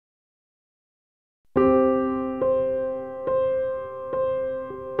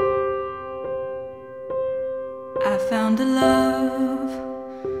found a love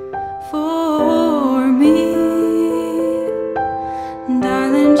for me.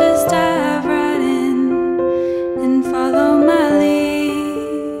 Darling, just dive right in and follow my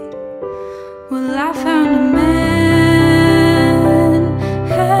lead. Well, I found a man,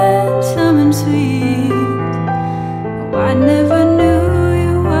 handsome and sweet. Oh, I never knew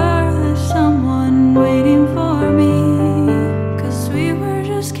you were the someone waiting for me. 'Cause we were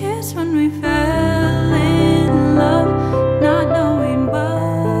just kids when we fell in love, not knowing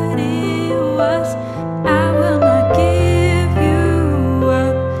what it was. I will not give you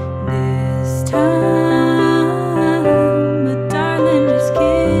up this time, but darling, just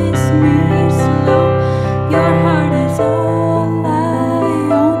kiss me slow. Your heart is all I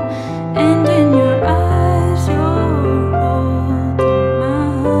own, and in your eyes you're holding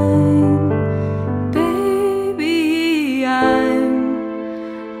mine. Baby, I'm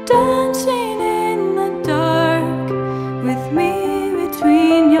dancing in the dark with me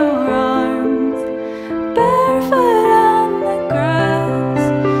between your arms, barefoot on the grass,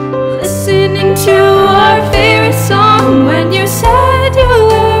 listening to our favorite song. When you said you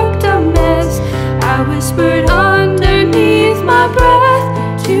looked a mess, I whispered underneath my breath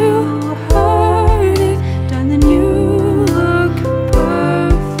to heard it. Darling, you look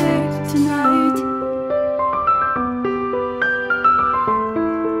perfect tonight.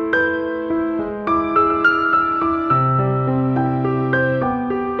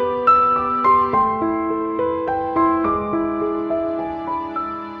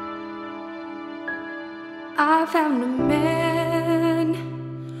 I found a man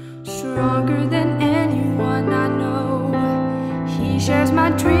stronger than anyone I know. He shares my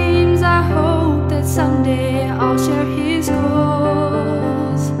dreams. I hope that someday I'll share his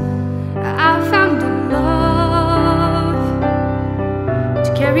goals. I found a love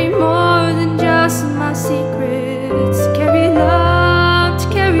to carry more than just my secrets, to carry love, to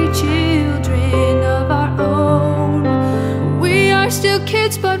carry children of our own. We are still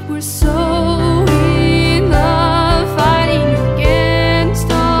kids, but we're so in love, fighting against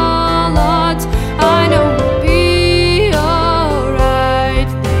all odds. I know we'll be alright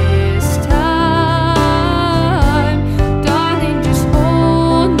this time. Darling, just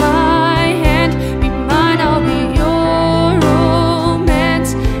hold my hand, be mine, I'll be your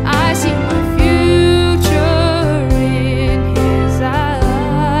romance. I see my future in his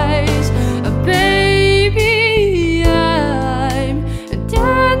eyes. Baby, I'm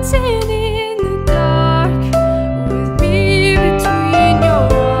dancing in the dark with me between your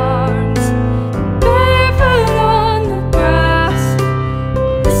arms, barefoot on the grass,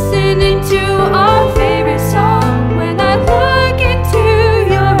 listening to our favorite song. When I look into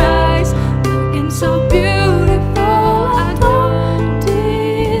your eyes, looking so beautiful, I don't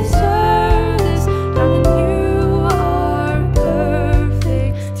deserve this. Darling, you are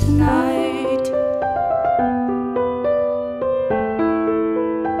perfect tonight.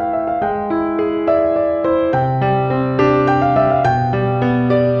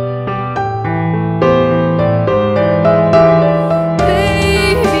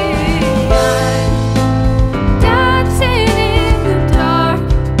 Baby, I'm dancing in the dark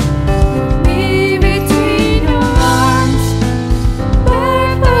with me between your arms,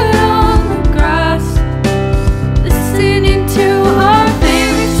 barefoot on the grass, listening to our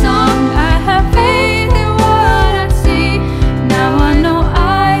favorite song. I have faith in what I see. Now I know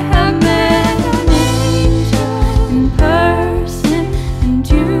I have met an angel in person, and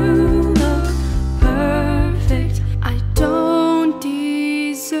you look perfect. I don't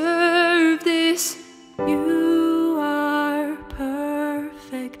deserve this. You are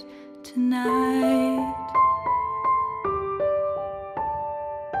perfect tonight.